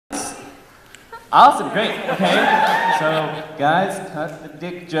Awesome, great, okay. So, guys, cut the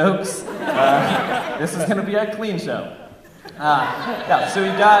dick jokes. This is gonna be our clean show. Yeah, so we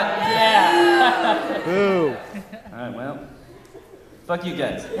got... Yeah. Boo. Alright, well, fuck you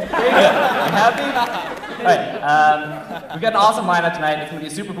guys. There you go. You happy? Alright, we got an awesome lineup tonight. It's gonna be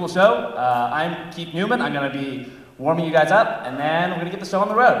a super cool show. I'm Keith Newman. I'm gonna be warming you guys up, and then we're gonna get the show on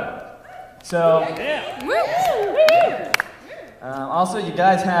the road. So, also, you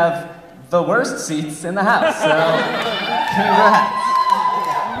guys have the worst seats in the house, so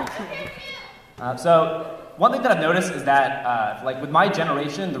congrats. So, one thing that I've noticed is that, like, with my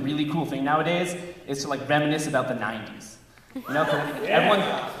generation, the really cool thing nowadays is to, like, reminisce about the 90s. You know, everyone,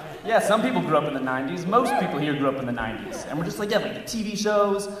 yeah, some people grew up in the 90s, most people here grew up in the 90s, and we're just like, yeah, like, the TV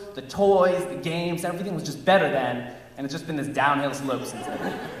shows, the toys, the games, everything was just better then, and it's just been this downhill slope since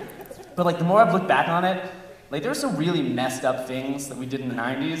then. But, like, the more I've looked back on it, like, there's some really messed up things that we did in the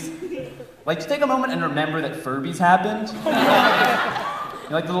 90s. Like, just take a moment and remember that Furbies happened. You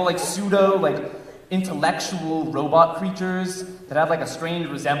know, like, the little, like, pseudo, like, intellectual robot creatures that have, like, a strange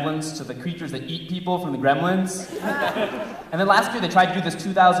resemblance to the creatures that eat people from the Gremlins. And then last year, they tried to do this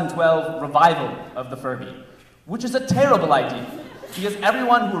 2012 revival of the Furby, which is a terrible idea, because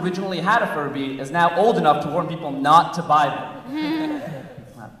everyone who originally had a Furby is now old enough to warn people not to buy them.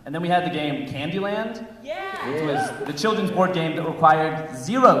 And then we had the game Candyland, which was the children's board game that required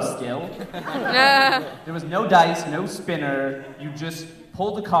 0 skill. There was no dice, no spinner. You just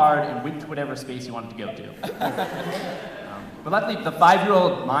pulled a card and went to whatever space you wanted to go to. But luckily, the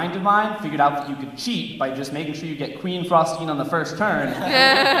 5-year-old mind of mine figured out that you could cheat by just making sure you get Queen Frostine on the first turn,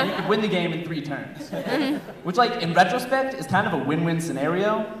 and you could win the game in 3 turns. Which, like, in retrospect, is kind of a win-win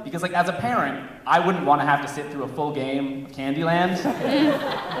scenario, because, like, as a parent, I wouldn't want to have to sit through a full game of Candyland.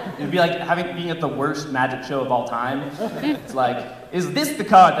 It'd be like being at the worst magic show of all time. It's like, is this the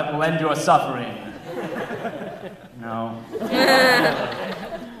card that will end your suffering? No.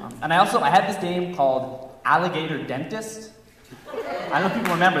 And I had this game called Alligator Dentist. I don't know if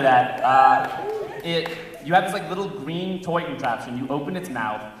people remember that. You have this, like, little green toy contraption. You open its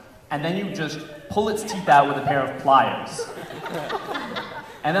mouth, and then you just pull its teeth out with a pair of pliers.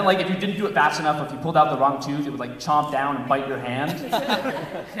 And then, like, if you didn't do it fast enough, if you pulled out the wrong tooth, it would, like, chomp down and bite your hand.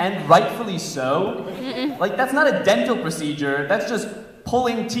 And rightfully so. Like, that's not a dental procedure. That's just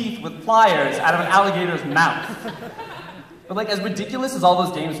pulling teeth with pliers out of an alligator's mouth. But, like, as ridiculous as all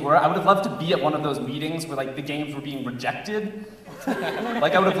those games were, I would have loved to be at one of those meetings where, like, the games were being rejected.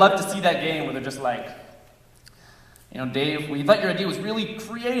 Like, I would have loved to see that game where they're just like, you know, Dave, we thought your idea was really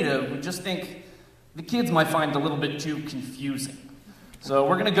creative. We just think the kids might find it a little bit too confusing. So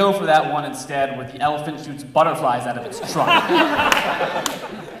we're gonna go for that one instead, where the elephant shoots butterflies out of its trunk.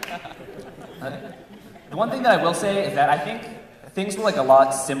 The one thing that I will say is that I think things were, like, a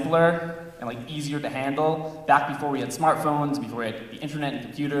lot simpler and, like, easier to handle back before we had smartphones, before we had the internet and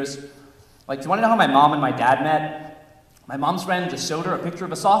computers. Like, do you want to know how my mom and my dad met? My mom's friend just showed her a picture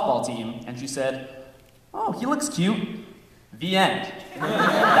of a softball team, and she said, "Oh, he looks cute." The end.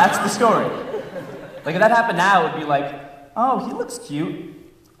 That's the story. Like, if that happened now, it would be like, "Oh, he looks cute,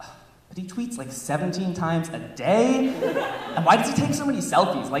 but he tweets like 17 times a day? And why does he take so many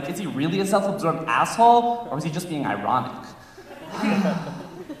selfies? Like, is he really a self-absorbed asshole, or is he just being ironic?"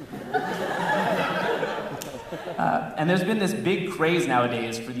 And there's been this big craze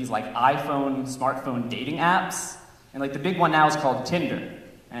nowadays for these, like, iPhone, smartphone dating apps. And, like, the big one now is called Tinder.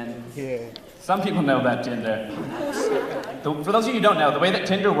 And some people know about Tinder. For those of you who don't know, the way that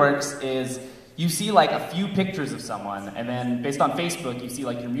Tinder works is you see, like, a few pictures of someone, and then based on Facebook, you see,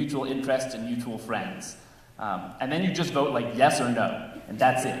 like, your mutual interests and mutual friends. And then you just vote, like, yes or no, and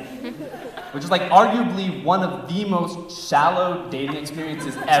that's it. Which is, like, arguably one of the most shallow dating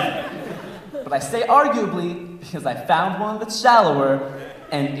experiences ever. But I say arguably because I found one that's shallower,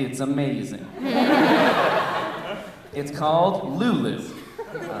 and it's amazing. It's called Lulu.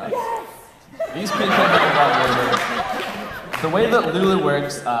 These people know Lulu. The way that Lulu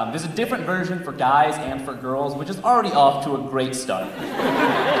works, there's a different version for guys and for girls, which is already off to a great start.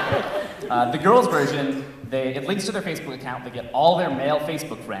 The girls' version, it links to their Facebook account, they get all their male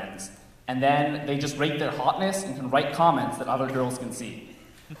Facebook friends, and then they just rate their hotness and can write comments that other girls can see.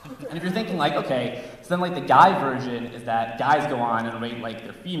 And if you're thinking, like, okay, so then, like, the guy version is that guys go on and rate, like,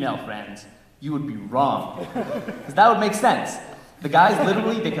 their female friends, you would be wrong. Because that would make sense. The guys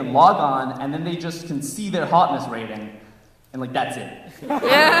literally, they can log on, and then they just can see their hotness rating, and, like, that's it.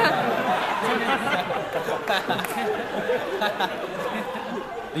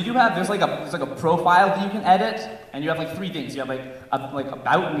 They do have, there's like a profile that you can edit, and you have, like, 3 things. You have, like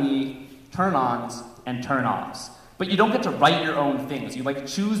about me, turn-ons, and turn-offs. But you don't get to write your own things. You like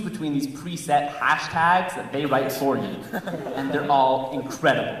choose between these preset hashtags that they write for you, and they're all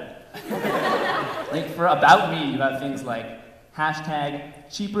incredible. Like for About Me, you have things like hashtag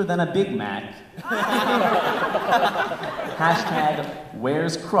cheaper than a Big Mac, hashtag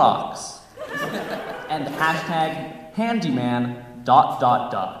where's Crocs, and hashtag handyman ...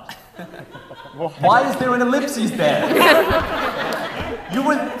 Why is there an ellipses there? You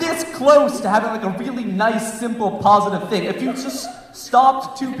were this close to having like a really nice, simple, positive thing. If you just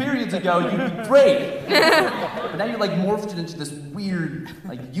stopped 2 periods ago, you'd be great. But now you're like morphed it into this weird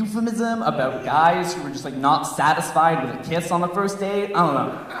like euphemism about guys who were just like not satisfied with a kiss on the first date. I don't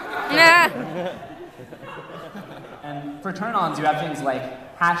know. And for turn-ons, you have things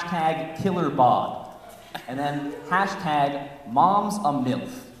like hashtag killer bod, and then hashtag mom's a MILF.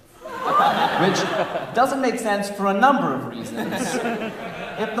 Which doesn't make sense for a number of reasons.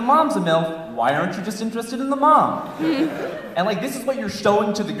 If the mom's a MILF, why aren't you just interested in the mom? And like, this is what you're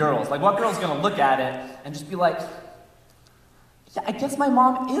showing to the girls. Like, what girl's gonna look at it and just be like, yeah, I guess my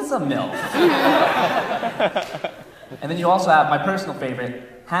mom is a MILF. And then you also have my personal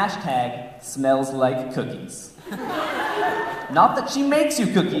favorite, hashtag smells like cookies. Not that she makes you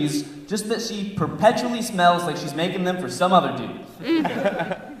cookies, just that she perpetually smells like she's making them for some other dude.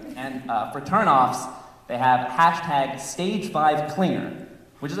 And for turn-offs, they have hashtag stage 5 clinger,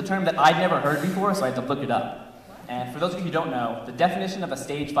 which is a term that I'd never heard before, so I had to look it up. And for those of you who don't know, the definition of a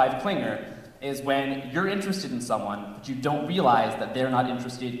stage 5 clinger is when you're interested in someone, but you don't realize that they're not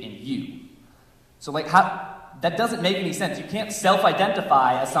interested in you. So like, that doesn't make any sense. You can't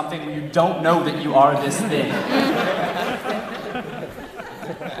self-identify as something where you don't know that you are this thing.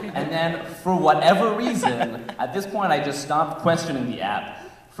 And then, for whatever reason, at this point I just stopped questioning the app.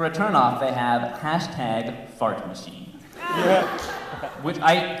 For a turn-off, they have hashtag fart machine. Which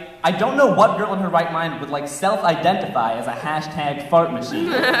I don't know what girl in her right mind would like self-identify as a hashtag fart machine.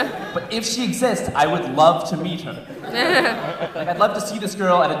 But if she exists, I would love to meet her. Like, I'd love to see this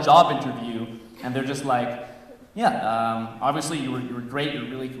girl at a job interview, and they're just like, yeah, obviously you were great, you were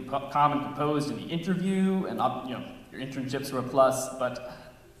really calm and composed in the interview, and you know, your internships were a plus, but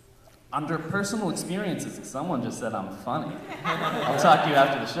under personal experiences, someone just said I'm funny. I'll talk to you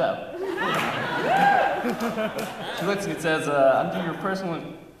after the show. She looks and it says, under your personal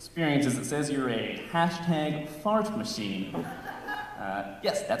experiences, it says you're a hashtag fart machine.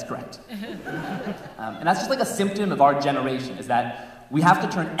 Yes, that's correct. And that's just like a symptom of our generation, is that we have to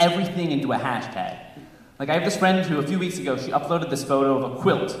turn everything into a hashtag. Like, I have this friend who a few weeks ago, she uploaded this photo of a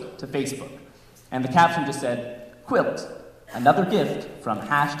quilt to Facebook. And the caption just said, quilt. Another gift from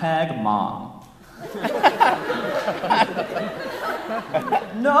hashtag mom.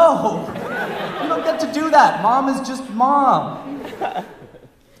 No! You don't get to do that. Mom is just mom.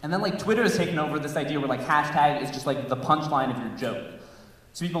 And then like Twitter has taken over this idea where like hashtag is just like the punchline of your joke.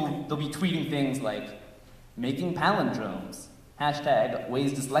 So they'll be tweeting things like, making palindromes. Hashtag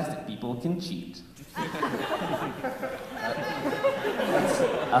ways dyslexic people can cheat. That's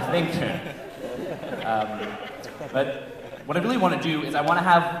a thinker. But what I really want to do is I want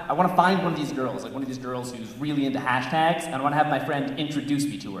to find one of these girls, like one of these girls who's really into hashtags, and I want to have my friend introduce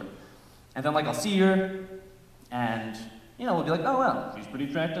me to her. And then like I'll see her, and you know, we'll be like, oh well, she's pretty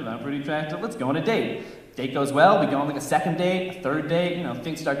attractive, I'm pretty attractive, let's go on a date. Date goes well, we go on like a second date, a third date, you know,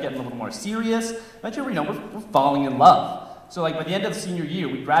 things start getting a little more serious. Eventually, you know, we're falling in love. So like by the end of the senior year,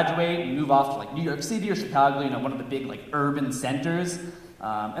 we graduate, we move off to like New York City or Chicago, you know, one of the big like urban centers.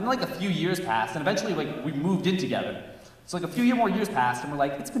 And like a few years passed, and eventually like we moved in together. So like a few more years passed, and we're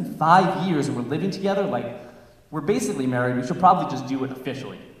like, it's been 5 years and we're living together, like, we're basically married, we should probably just do it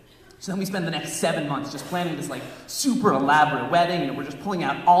officially. So then we spend the next 7 months just planning this like super elaborate wedding, and we're just pulling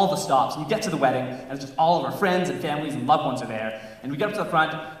out all the stops, and we get to the wedding, and it's just all of our friends and families and loved ones are there, and we get up to the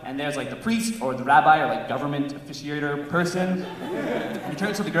front, and there's like the priest or the rabbi or like government officiator person, and he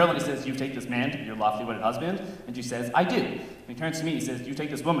turns to the girl and he says, you take this man to be your lawfully wedded husband? And she says, I do. And he turns to me and he says, you take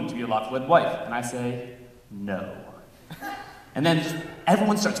this woman to be your lawfully wedded wife? And I say, no. And then just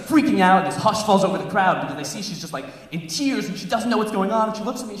everyone starts freaking out, this hush falls over the crowd because they see she's just like in tears and she doesn't know what's going on, and she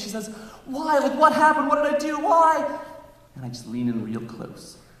looks at me and she says, why? Like, what happened? What did I do? Why? And I just lean in real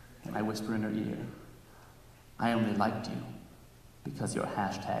close and I whisper in her ear, I only liked you because your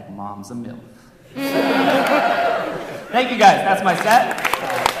hashtag mom's a MILF. Thank you guys, that's my set.